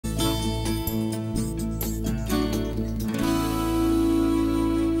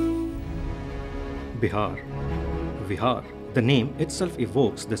Bihar. Vihar, the name itself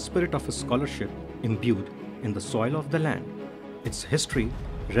evokes the spirit of a scholarship imbued in the soil of the land. Its history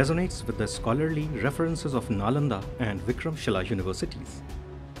resonates with the scholarly references of Nalanda and Vikramshila universities.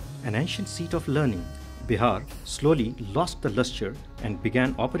 An ancient seat of learning, Bihar slowly lost the luster and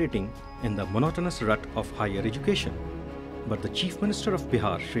began operating in the monotonous rut of higher education. But the Chief Minister of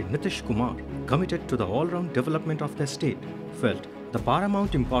Bihar, Shri Nitish Kumar, committed to the all-round development of the state, felt the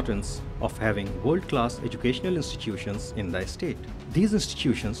paramount importance of having world-class educational institutions in the state. These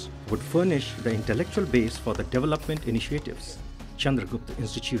institutions would furnish the intellectual base for the development initiatives. Chandragupt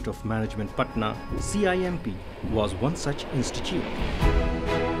Institute of Management Patna, CIMP, was one such institute.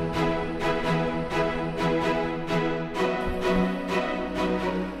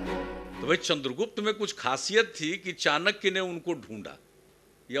 तो भाई चंद्रगुप्त में कुछ खासियत थी कि चाणक्य ने उनको ढूंढा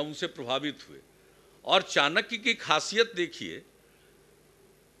या उनसे प्रभावित हुए। और चाणक्य की खासियत देखिए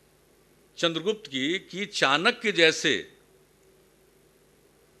चंद्रगुप्त की कि चाणक्य जैसे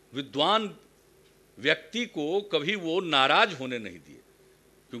विद्वान व्यक्ति को कभी वो नाराज होने नहीं दिए,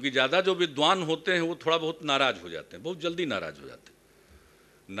 क्योंकि ज़्यादा जो विद्वान होते हैं वो थोड़ा बहुत नाराज हो जाते हैं, बहुत जल्दी नाराज हो जाते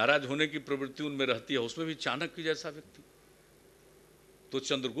हैं, नाराज होने की प्रवृत्ति उनमें रहती है, उसमें भी चाणक्य जैसा व्यक्ति। तो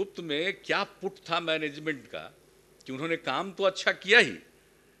चंद्रगुप्त में क्या पुट था मैनेजमेंट का कि उन्होंने काम तो अच्छा किया ही,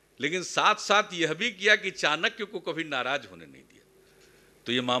 लेकिन साथ साथ यह भी किया कि चाणक्य को कभी नाराज होने नहीं दिया।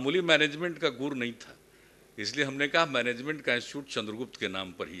 तो ये मामूली मैनेजमेंट का गुर नहीं था, इसलिए हमने कहा मैनेजमेंट का इंस्टीट्यूट चंद्रगुप्त के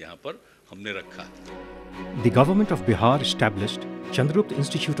नाम पर ही यहाँ पर हमने रखा। The government of Bihar established Chandragupt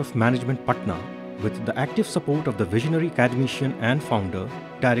Institute of Management Patna with the active support of the visionary academician and founder,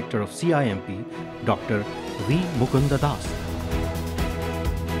 director of CIMP, Dr. V. Mukunda Das.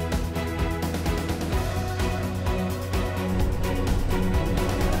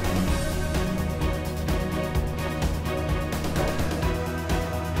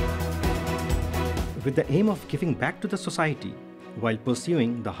 With the aim of giving back to the society while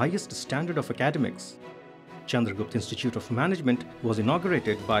pursuing the highest standard of academics, Chandragupt Institute of Management was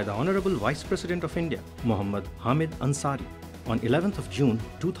inaugurated by the Honorable Vice President of India, Muhammad Hamid Ansari, on 11th of June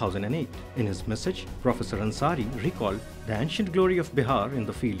 2008. In his message, Professor Ansari recalled the ancient glory of Bihar in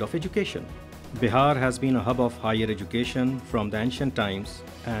the field of education. Bihar has been a hub of higher education from the ancient times,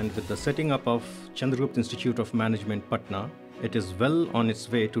 and with the setting up of Chandragupt Institute of Management Patna, it is well on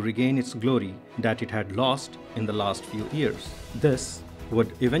its way to regain its glory that it had lost in the last few years. This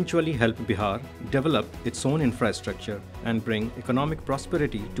would eventually help Bihar develop its own infrastructure and bring economic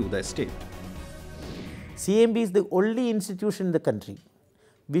prosperity to the state. CIMP is the only institution in the country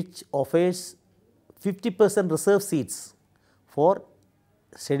which offers 50% reserve seats for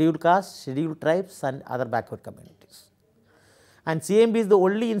scheduled castes, scheduled tribes and other backward communities. And CIMP is the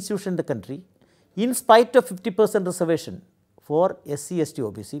only institution in the country, in spite of 50% reservation for SC, ST,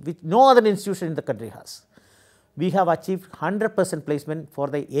 OBC, which no other institution in the country has. We have achieved 100% placement for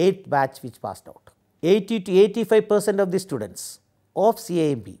the 8th batch which passed out. 80 to 85% of the students of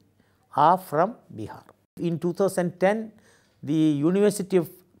CIMP are from Bihar. In 2010, the University of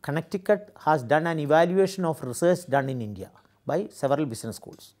Connecticut has done an evaluation of research done in India by several business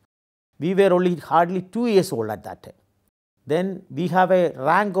schools. We were only hardly 2 years old at that time. Then we have a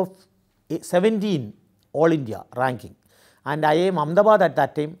rank of 17 All India ranking, and IIM Ahmedabad at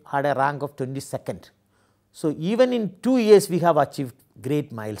that time had a rank of 22nd. So even in 2 years we have achieved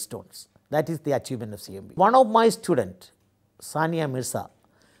great milestones. That is the achievement of CIMP. One of my students, Sania Mirza,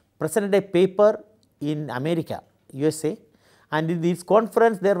 presented a paper in America, USA, and in this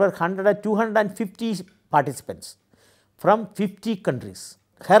conference there were 250 participants from 50 countries.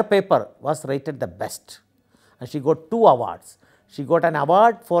 Her paper was rated the best, and she got 2 awards. She got an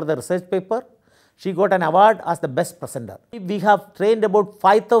award for the research paper. She got an award as the best presenter. We have trained about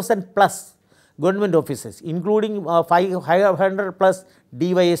 5,000 plus government officers, including 500 plus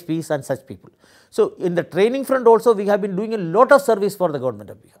DYSPs and such people. So in the training front also we have been doing a lot of service for the government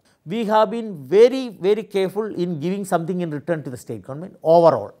of Bihar. We have been very, very careful in giving something in return to the state government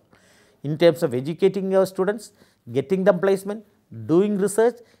overall, in terms of educating our students, getting them placement, doing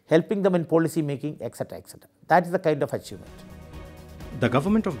research, helping them in policy making, etc., etc. That is the kind of achievement. The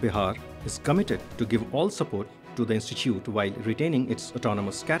government of Bihar is committed to give all support to the institute while retaining its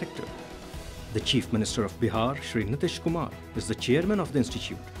autonomous character. The Chief Minister of Bihar, Shri Nitish Kumar, is the chairman of the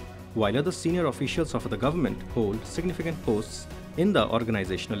institute, while other senior officials of the government hold significant posts in the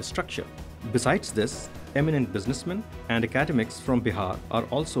organizational structure. Besides this, eminent businessmen and academics from Bihar are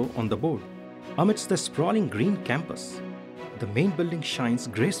also on the board. Amidst the sprawling green campus, the main building shines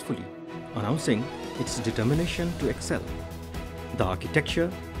gracefully, announcing its determination to excel. The architecture,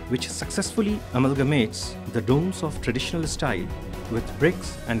 which successfully amalgamates the domes of traditional style with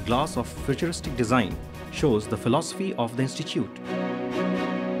bricks and glass of futuristic design shows the philosophy of the institute.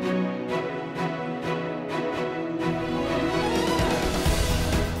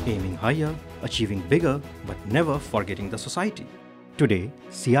 Aiming higher, achieving bigger, but never forgetting the society. Today,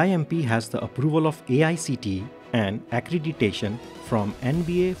 CIMP has the approval of AICTE and accreditation from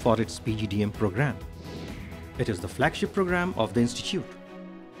NBA for its PGDM program. It is the flagship program of the institute.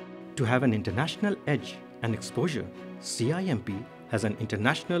 To have an international edge and exposure, CIMP has an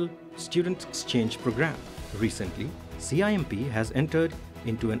international student exchange program. Recently, CIMP has entered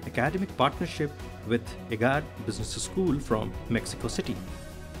into an academic partnership with EGAD Business School from Mexico City.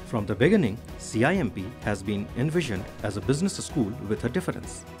 From the beginning, CIMP has been envisioned as a business school with a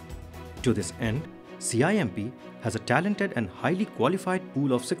difference. To this end, CIMP has a talented and highly qualified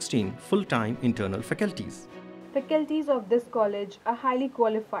pool of 16 full-time internal faculties. Faculties of this college are highly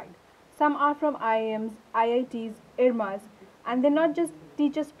qualified. Some are from IIMs, IITs, IRMAs, and they not just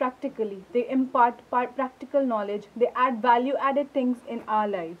teach us practically, they impart practical knowledge, they add value-added things in our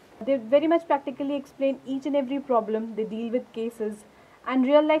life. They very much practically explain each and every problem, they deal with cases and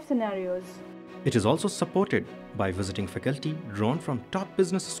real-life scenarios. It is also supported by visiting faculty drawn from top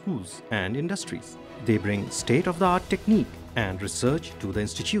business schools and industries. They bring state-of-the-art technique and research to the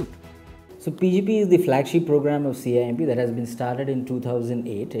institute. So PGP is the flagship program of CIMP that has been started in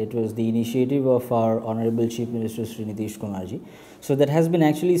 2008. It was the initiative of our Honorable Chief Minister Sri Nitish Kumarji. So that has been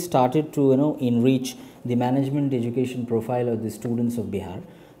actually started to enrich the management education profile of the students of Bihar.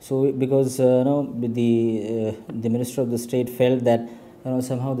 So because the Minister of the State felt that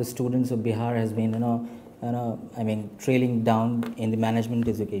somehow the students of Bihar has been trailing down in the management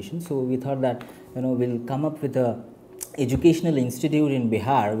education. So we thought that we'll come up with a educational institute in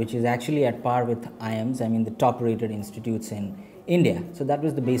Bihar which is actually at par with IIMs, the top rated institutes in India. So that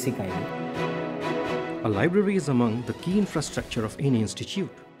was the basic idea. A library is among the key infrastructure of any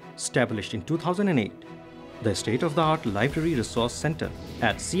institute. Established in 2008, the state-of-the-art Library Resource Center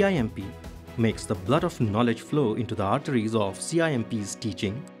at CIMP makes the blood of knowledge flow into the arteries of CIMP's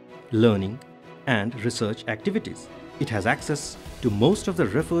teaching, learning, and research activities. It has access to most of the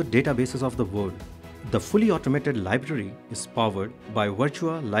referred databases of the world. The fully automated library is powered by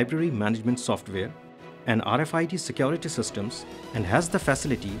Virtua Library Management Software and RFID security systems and has the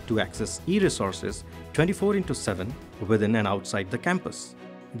facility to access e-resources 24/7 within and outside the campus.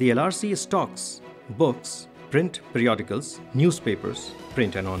 The LRC stocks books, print periodicals, newspapers,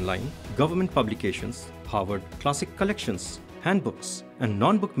 print and online, government publications, Harvard Classic collections, handbooks, and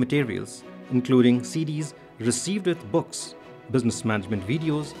non-book materials, including CDs received with books, business management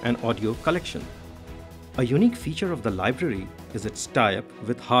videos, and audio collection. A unique feature of the library is its tie-up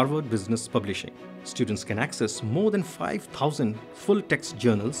with Harvard Business Publishing. Students can access more than 5,000 full-text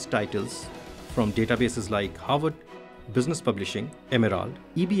journals titles from databases like Harvard Business Publishing, Emerald,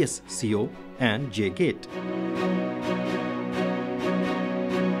 EBS CO, and J-Gate.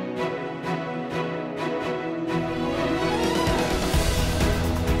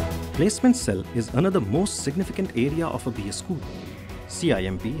 Placement cell is another most significant area of a BS school.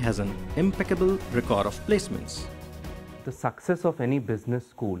 CIMP has an impeccable record of placements. The success of any business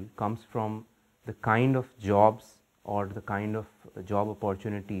school comes from the kind of jobs or the kind of job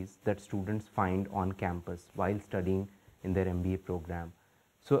opportunities that students find on campus while studying in their MBA program.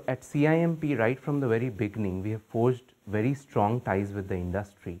 So at CIMP, right from the very beginning, we have forged very strong ties with the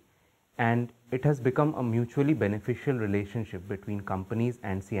industry, and it has become a mutually beneficial relationship between companies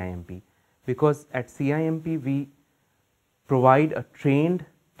and CIMP, because at CIMP we provide a trained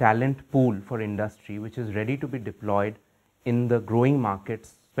talent pool for industry which is ready to be deployed in the growing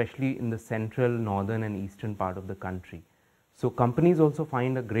markets, especially in the central, northern and eastern part of the country. So companies also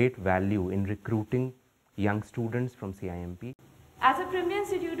find a great value in recruiting young students from CIMP. As a premier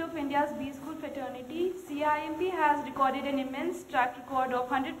institute of India's B School fraternity, CIMP has recorded an immense track record of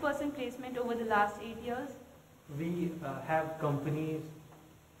 100% placement over the last 8 years. We have companies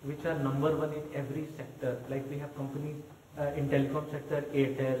which are number one in every sector. Like we have companies in telecom sector,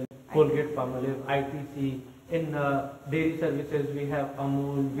 Airtel, Colgate Palmolive, ITC. In dairy services, we have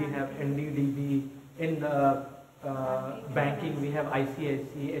Amul, we have NDDB. In banking, we have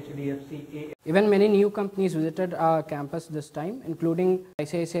ICICI, HDFC. Even many new companies visited our campus this time, including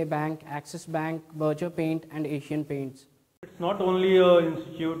ICICI Bank, Axis Bank, Berger Paint and Asian Paints. It's not only an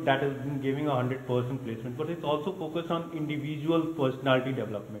institute that has been giving 100% placement, but it's also focused on individual personality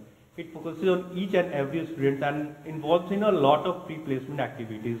development. It focuses on each and every student and involves in a lot of pre-placement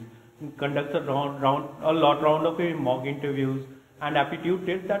activities. It conducts a round of mock interviews and aptitude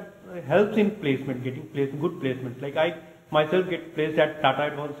tests that helps in placement, getting good placements. Like I myself get placed at Tata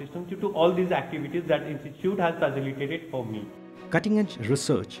Advanced Systems due to all these activities that institute has facilitated for me. Cutting-edge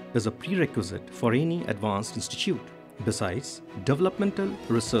research is a prerequisite for any advanced institute. Besides, developmental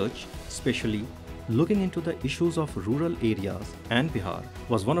research, especially looking into the issues of rural areas and Bihar,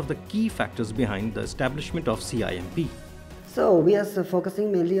 was one of the key factors behind the establishment of CIMP. So we are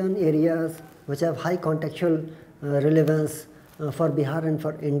focusing mainly on areas which have high contextual relevance for Bihar and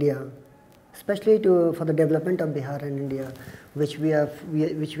for India, especially for the development of Bihar and India, which we are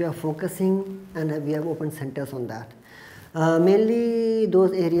focusing, and we have opened centers on that. Mainly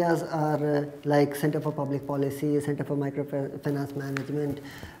those areas are like Center for Public Policy, Center for Microfinance Management,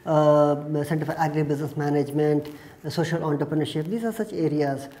 Center for Agribusiness Management, Social Entrepreneurship. These are such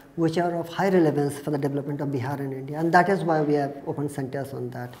areas which are of high relevance for the development of Bihar and India, and that is why we have opened centers on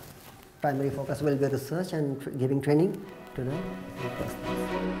that. Primary focus will be research and giving training to the personnel.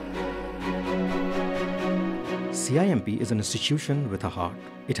 CIMP is an institution with a heart.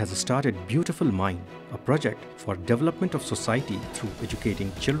 It has started Beautiful Mind, a project for development of society through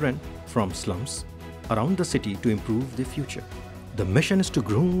educating children from slums around the city to improve their future. The mission is to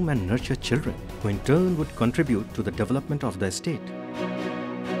groom and nurture children, who in turn would contribute to the development of the state.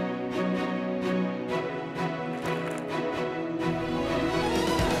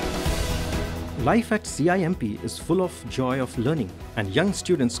 Life at CIMP is full of joy of learning, and young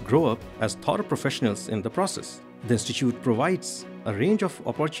students grow up as thorough professionals in the process. The institute provides a range of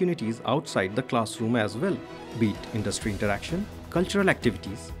opportunities outside the classroom as well, be it industry interaction, cultural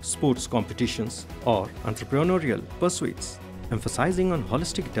activities, sports competitions, or entrepreneurial pursuits. Emphasizing on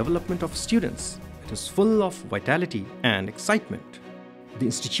holistic development of students, it is full of vitality and excitement. The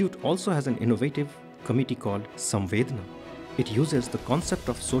institute also has an innovative committee called Samvedna. It uses the concept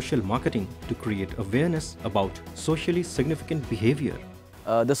of social marketing to create awareness about socially significant behavior.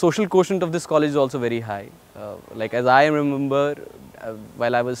 The social quotient of this college is also very high. Like as I remember,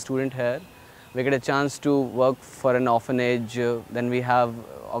 while I was a student here, we get a chance to work for an orphanage. Then we have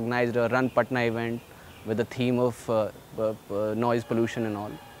organized a Run Patna event with the theme of noise pollution and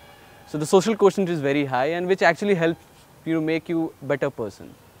all. So the social quotient is very high, and which actually helps you make you a better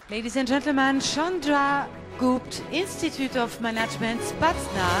person. Ladies and gentlemen, Chandragupt Institute of Management,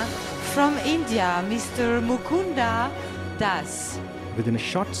 Patna, from India, Mr. Mukunda Das. Within a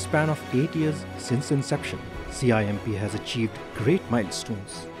short span of 8 years since inception, CIMP has achieved great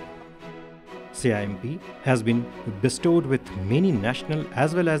milestones. CIMP has been bestowed with many national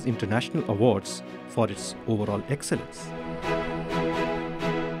as well as international awards for its overall excellence.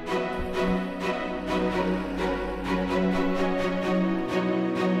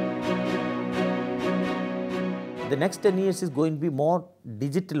 The next 10 years is going to be more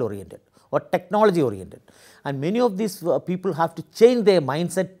digital oriented or technology oriented, and many of these people have to change their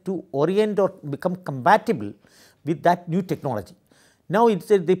mindset to orient or become compatible with that new technology. Now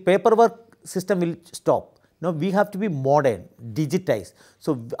the paperwork system will stop. Now we have to be modern, digitized.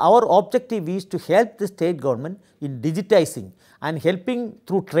 So our objective is to help the state government in digitizing and helping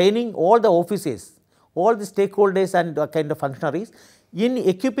through training all the offices, all the stakeholders and kind of functionaries in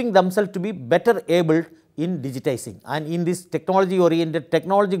equipping themselves to be better able in digitizing and in this technology oriented,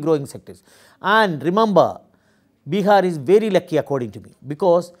 technology growing sectors. And remember, Bihar is very lucky according to me,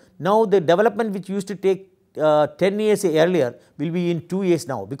 because now the development which used to take 10 years earlier will be in 2 years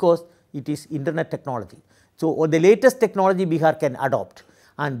now, because it is internet technology. So the latest technology Bihar can adopt,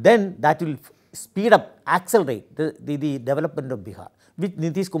 and then that will speed up, accelerate the development of Bihar, which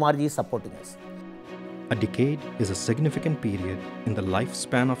Nitish Kumarji is supporting us. A decade is a significant period in the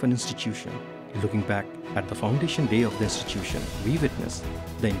lifespan of an institution. Looking back at the foundation day of the institution, we witness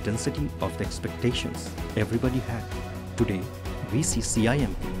the intensity of the expectations everybody had. Today, we see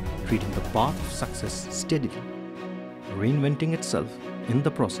CIMP treating the path of success steadily, reinventing itself in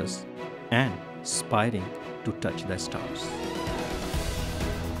the process and aspiring to touch the stars.